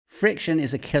friction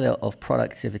is a killer of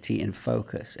productivity and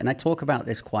focus. And I talk about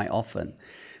this quite often.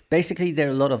 Basically, there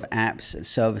are a lot of apps and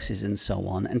services and so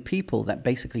on, and people that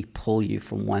basically pull you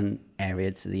from one area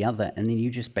to the other, and then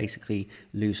you just basically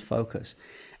lose focus.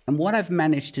 And what I've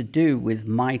managed to do with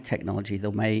my technology, the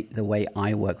way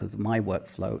I work with my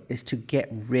workflow, is to get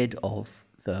rid of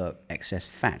the excess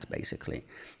fat, basically,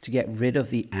 to get rid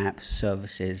of the apps,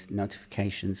 services,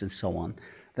 notifications, and so on,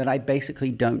 that I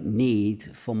basically don't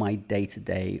need for my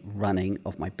day-to-day running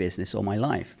of my business or my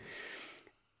life.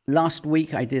 Last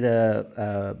week, I did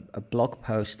a blog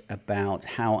post about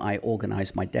how I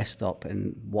organize my desktop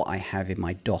and what I have in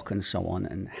my dock and so on,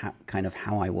 and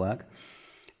how I work.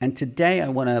 And today, I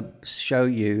want to show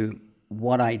you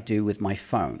what I do with my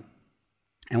phone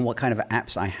and what kind of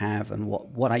apps I have and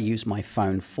what I use my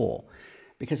phone for.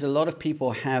 Because a lot of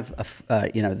people have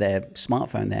their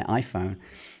smartphone, their iPhone,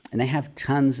 and they have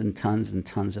tons and tons and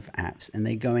tons of apps, and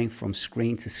they're going from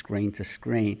screen to screen to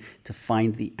screen to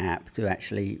find the app to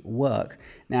actually work.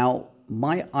 Now,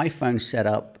 my iPhone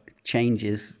setup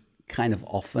changes kind of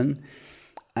often,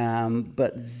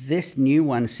 but this new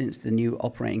one, since the new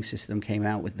operating system came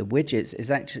out with the widgets,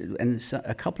 is actually, and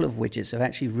a couple of widgets have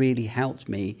actually really helped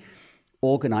me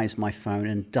organize my phone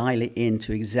and dial it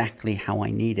into exactly how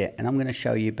I need it. And I'm going to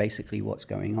show you basically what's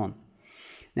going on.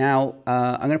 Now,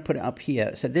 I'm going to put it up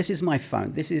here. So this is my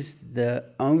phone. This is the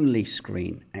only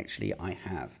screen, actually, I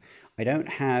have. I don't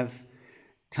have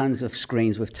tons of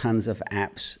screens with tons of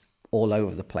apps all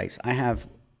over the place. I have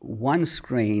one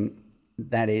screen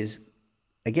that is,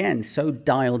 again, so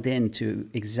dialed into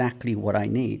exactly what I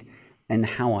need and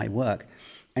how I work.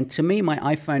 And to me, my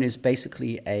iPhone is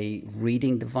basically a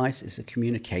reading device. It's a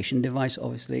communication device,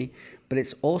 obviously, but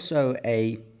it's also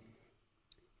a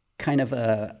kind of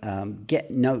a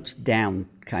get notes down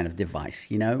kind of device,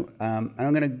 and I'm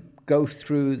going to go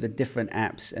through the different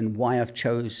apps and why I've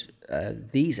chose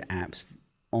these apps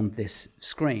on this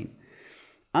screen.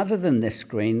 Other than this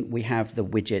screen, we have the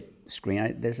widget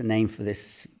screen. There's a name for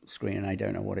this screen, and I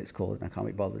don't know what it's called, and I can't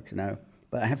be bothered to know.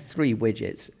 But I have 3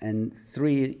 widgets, and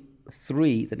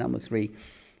the number 3,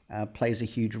 plays a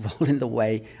huge role in the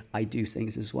way I do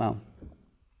things as well.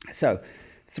 So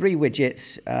 3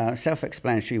 widgets,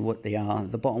 self-explanatory what they are.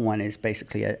 The bottom one is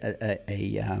basically a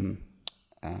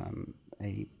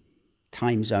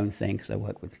time zone thing, because I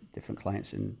work with different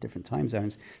clients in different time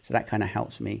zones. So that kind of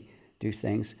helps me do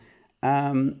things.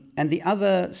 And the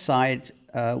other side,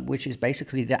 which is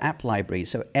basically the app library.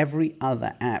 So every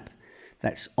other app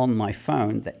that's on my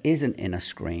phone that isn't in a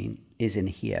screen is in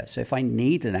here. So if I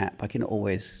need an app, I can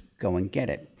always go and get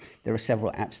it. There are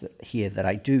several apps here that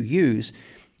I do use,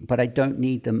 but I don't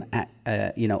need them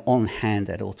on hand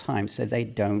at all times, so they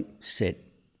don't sit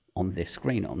on this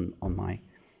screen, on my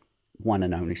one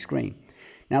and only screen.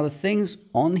 Now, the things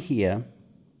on here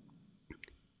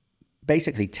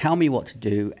basically tell me what to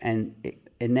do, and it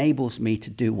enables me to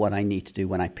do what I need to do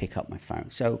when I pick up my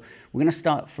phone. So we're going to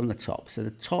start from the top. So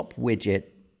the top widget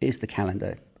is the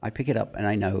calendar. I pick it up and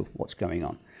I know what's going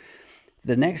on.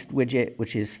 The next widget,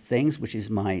 which is things, which is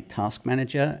my task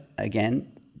manager,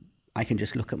 again, I can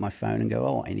just look at my phone and go,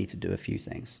 oh, I need to do a few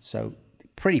things. So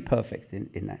pretty perfect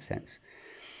in that sense.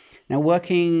 Now,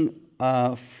 working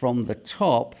from the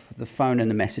top, the phone and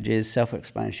the messages,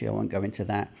 self-explanatory, I won't go into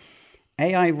that.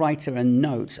 AI Writer and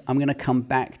Notes, I'm going to come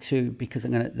back to, because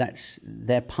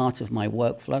they're part of my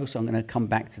workflow, so I'm going to come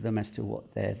back to them as to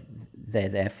what they're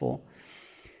there for.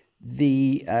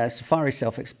 The Safari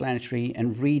self-explanatory,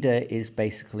 and Reader is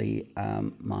basically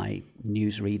my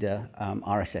news reader,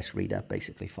 RSS reader,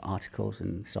 basically for articles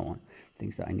and so on,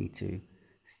 things that I need to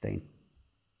stay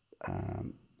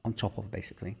on top of,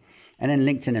 basically. And then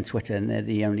LinkedIn and Twitter, and they're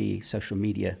the only social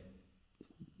media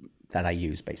that I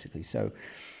use, basically. So,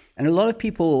 and a lot of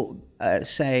people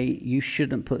say you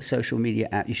shouldn't put social media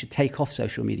apps, you should take off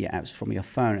social media apps from your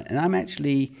phone. And I'm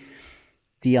actually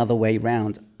the other way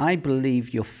around. I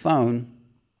believe your phone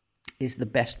is the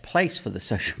best place for the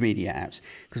social media apps,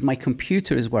 because my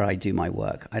computer is where I do my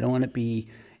work. I don't want to be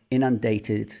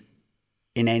inundated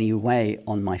in any way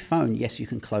on my phone. Yes, you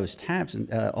can close tabs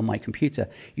on my computer.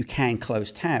 You can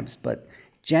close tabs, but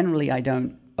generally I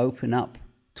don't open up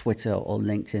Twitter or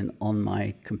LinkedIn on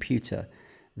my computer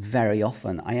very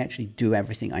often. I actually do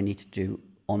everything I need to do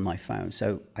on my phone.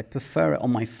 So I prefer it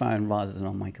on my phone rather than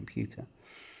on my computer.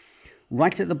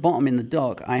 Right at the bottom in the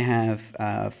dock, I have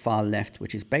far left,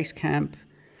 which is Basecamp.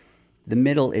 The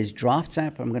middle is Drafts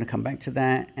app. I'm going to come back to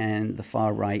that. And the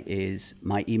far right is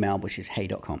my email, which is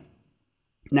hey.com.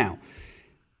 Now,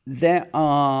 there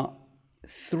are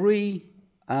 3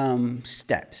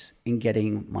 steps in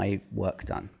getting my work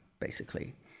done,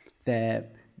 basically.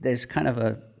 There's kind of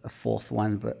a fourth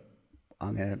one, but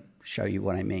I'm going to show you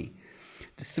what I mean.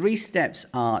 The 3 steps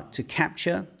are to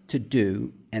capture, to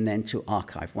do, and then to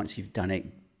archive. Once you've done it,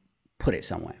 put it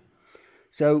somewhere.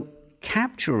 So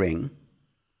capturing,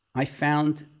 I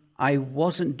found I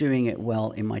wasn't doing it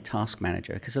well in my task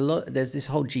manager, because there's this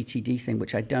whole GTD thing,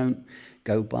 which I don't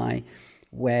go by,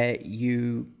 where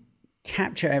you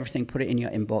capture everything, put it in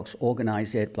your inbox,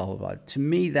 organize it, blah, blah, blah. To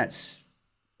me, that's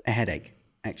a headache,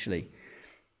 actually.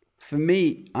 For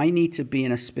me, I need to be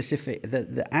in a specific,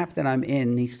 the app that I'm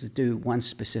in needs to do one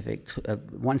specific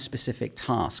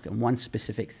task and one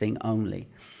specific thing only.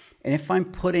 And if I'm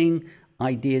putting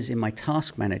ideas in my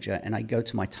task manager and I go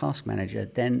to my task manager,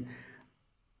 then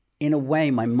in a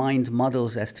way my mind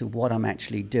muddles as to what I'm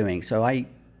actually doing. So I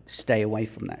stay away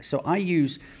from that. So I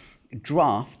use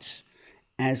Drafts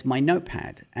as my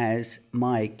notepad, as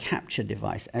my capture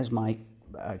device, as my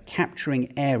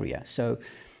capturing area. So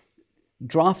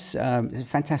Drafts is a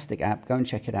fantastic app. Go and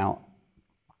check it out.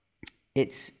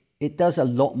 It does a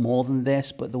lot more than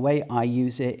this, but the way I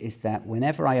use it is that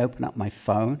whenever I open up my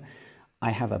phone, I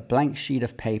have a blank sheet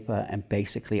of paper, and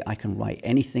basically I can write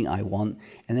anything I want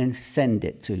and then send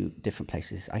it to different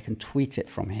places. I can tweet it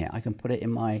from here. I can put it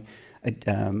in my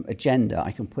agenda.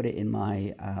 I can put it in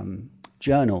my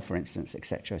journal, for instance,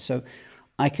 etc. So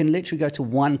I can literally go to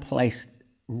one place,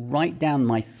 write down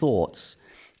my thoughts,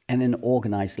 and then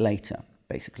organize later,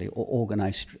 basically, or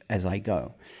organize as I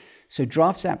go. So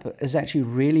Drafts app has actually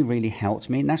really, really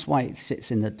helped me, and that's why it sits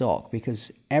in the dock,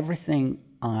 because every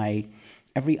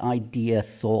idea,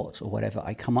 thought, or whatever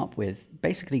I come up with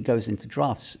basically goes into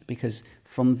Drafts, because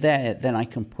from there, then I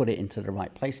can put it into the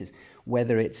right places,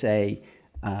 whether it's a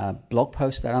blog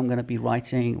post that I'm going to be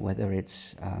writing, whether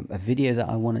it's a video that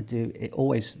I want to do, it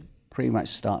always pretty much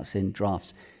starts in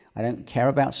Drafts. I don't care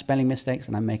about spelling mistakes,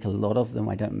 and I make a lot of them.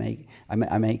 I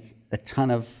make a ton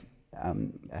of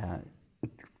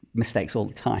mistakes all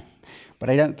the time, but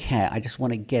I don't care. I just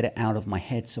want to get it out of my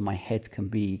head so my head can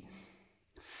be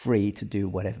free to do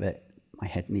whatever my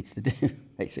head needs to do,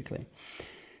 basically.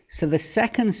 So the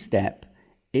second step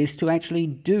is to actually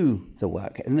do the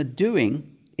work, and the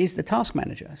doing is the task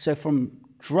manager. So from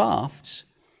Drafts,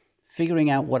 figuring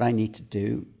out what I need to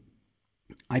do,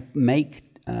 I make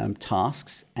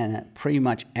tasks, and pretty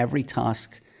much every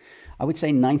task, I would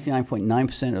say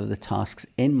 99.9% of the tasks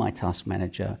in my task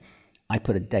manager, I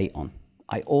put a date on.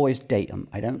 I always date them.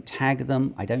 I don't tag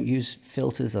them. I don't use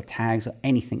filters or tags or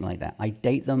anything like that. I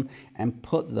date them and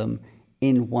put them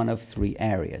in one of 3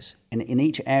 areas. And in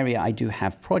each area, I do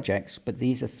have projects, but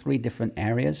these are 3 different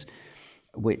areas,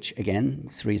 which again,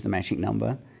 3 is the magic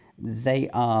number. They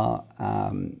are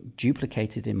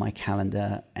duplicated in my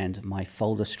calendar and my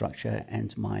folder structure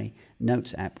and my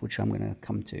notes app, which I'm going to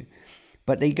come to.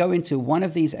 But they go into one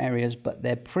of these areas, but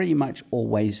they're pretty much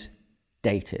always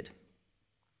dated,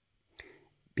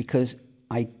 because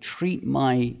I treat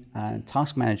my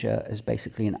task manager as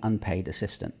basically an unpaid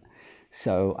assistant.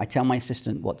 So I tell my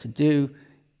assistant what to do,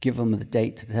 give them the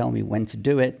date to tell me when to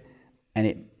do it, and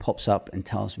it pops up and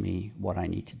tells me what I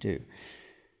need to do.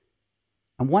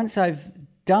 And once I've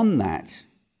done that,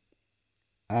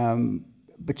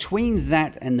 between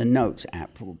that and the Notes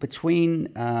app, between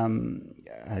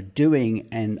doing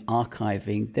and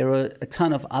archiving, there are a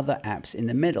ton of other apps in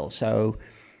the middle. So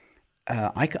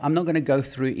I'm not going to go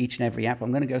through each and every app.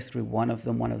 I'm going to go through one of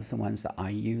the ones that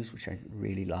I use, which I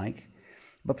really like.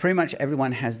 But pretty much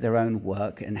everyone has their own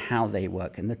work and how they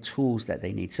work and the tools that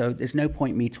they need. So there's no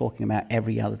point me talking about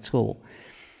every other tool,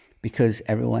 because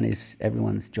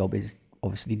everyone's job is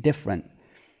obviously different.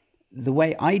 The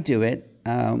way I do it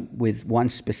with one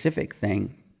specific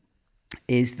thing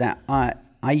is that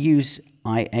I use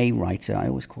IA Writer. I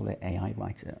always call it AI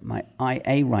Writer. My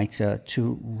IA Writer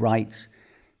to write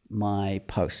my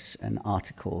posts and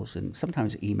articles and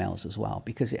sometimes emails as well,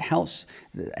 because it helps.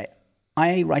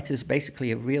 IA Writer is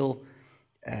basically a real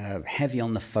heavy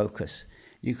on the focus.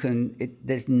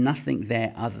 There's nothing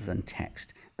there other than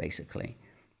text, basically.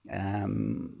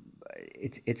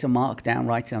 It's a markdown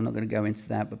writer. I'm not going to go into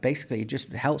that, but basically it just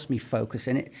helps me focus,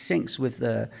 and it syncs with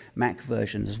the Mac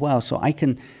version as well. So I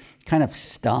can kind of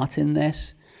start in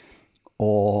this,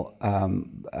 or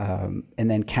and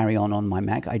then carry on my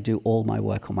Mac. I do all my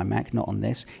work on my Mac, not on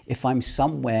this. If I'm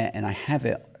somewhere and I have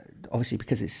it, obviously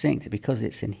because it's synced, because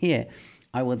it's in here,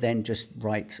 I will then just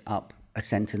write up a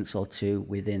sentence or 2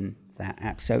 within that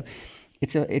app. So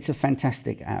it's a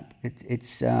fantastic app.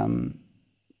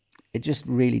 It just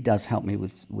really does help me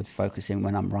with focusing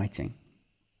when I'm writing.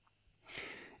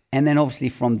 And then obviously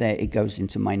from there, it goes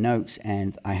into my notes,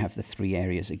 and I have the 3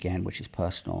 areas again, which is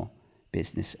personal,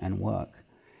 business, and work.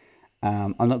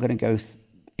 I'm not going to go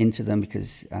into them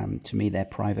because to me they're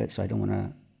private, so I don't want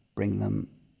to bring them,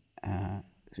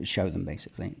 show them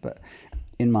basically. But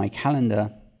in my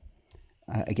calendar,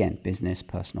 again, business,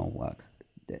 personal, work,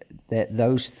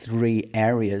 those three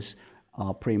areas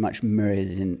are pretty much mirrored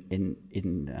in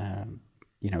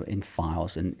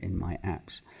files and in my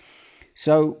apps.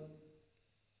 So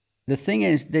the thing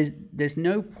is, there's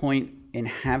no point in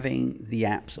having the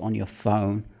apps on your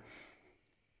phone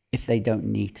if they don't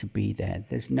need to be there.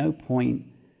 There's no point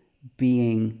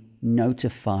being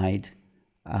notified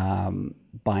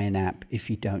by an app if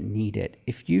you don't need it.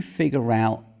 If you figure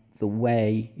out the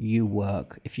way you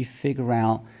work, if you figure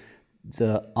out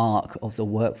the arc of the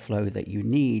workflow that you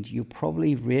need, you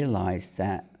probably realize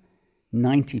that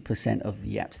 90% of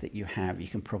the apps that you have, you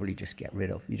can probably just get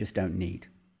rid of. You just don't need.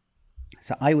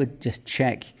 So I would just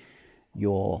check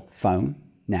your phone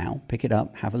now, pick it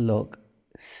up, have a look,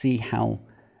 see how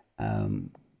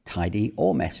tidy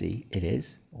or messy it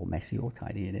is, or messy or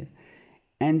tidy it is,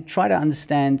 and try to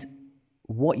understand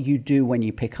what you do when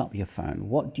you pick up your phone.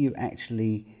 What do you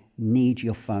actually need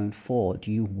your phone for?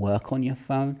 Do you work on your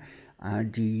phone?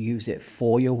 Do you use it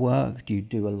for your work? Do you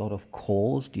do a lot of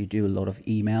calls? Do you do a lot of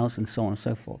emails, and so on and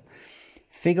so forth?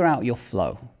 Figure out your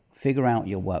flow, figure out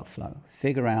your workflow,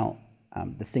 figure out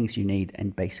the things you need,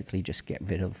 and basically just get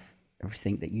rid of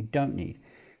everything that you don't need.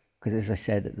 Because as I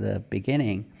said at the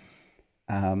beginning,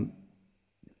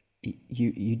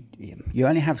 you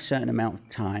only have a certain amount of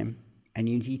time, and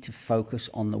you need to focus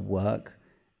on the work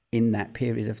in that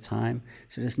period of time.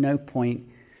 So there's no point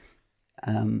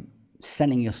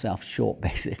selling yourself short,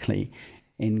 basically,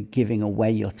 in giving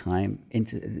away your time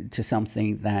to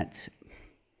something that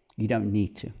you don't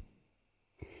need to.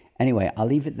 Anyway, I'll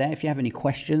leave it there. If you have any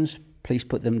questions, please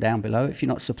put them down below. If you're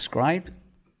not subscribed,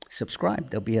 subscribe.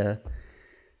 There'll be a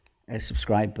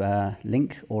subscribe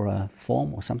link or a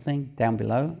form or something down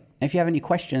below. If you have any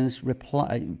questions,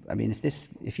 reply. I mean,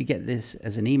 if you get this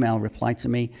as an email, reply to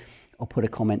me or put a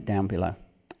comment down below.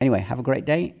 Anyway, have a great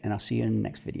day, and I'll see you in the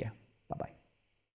next video. Bye-bye.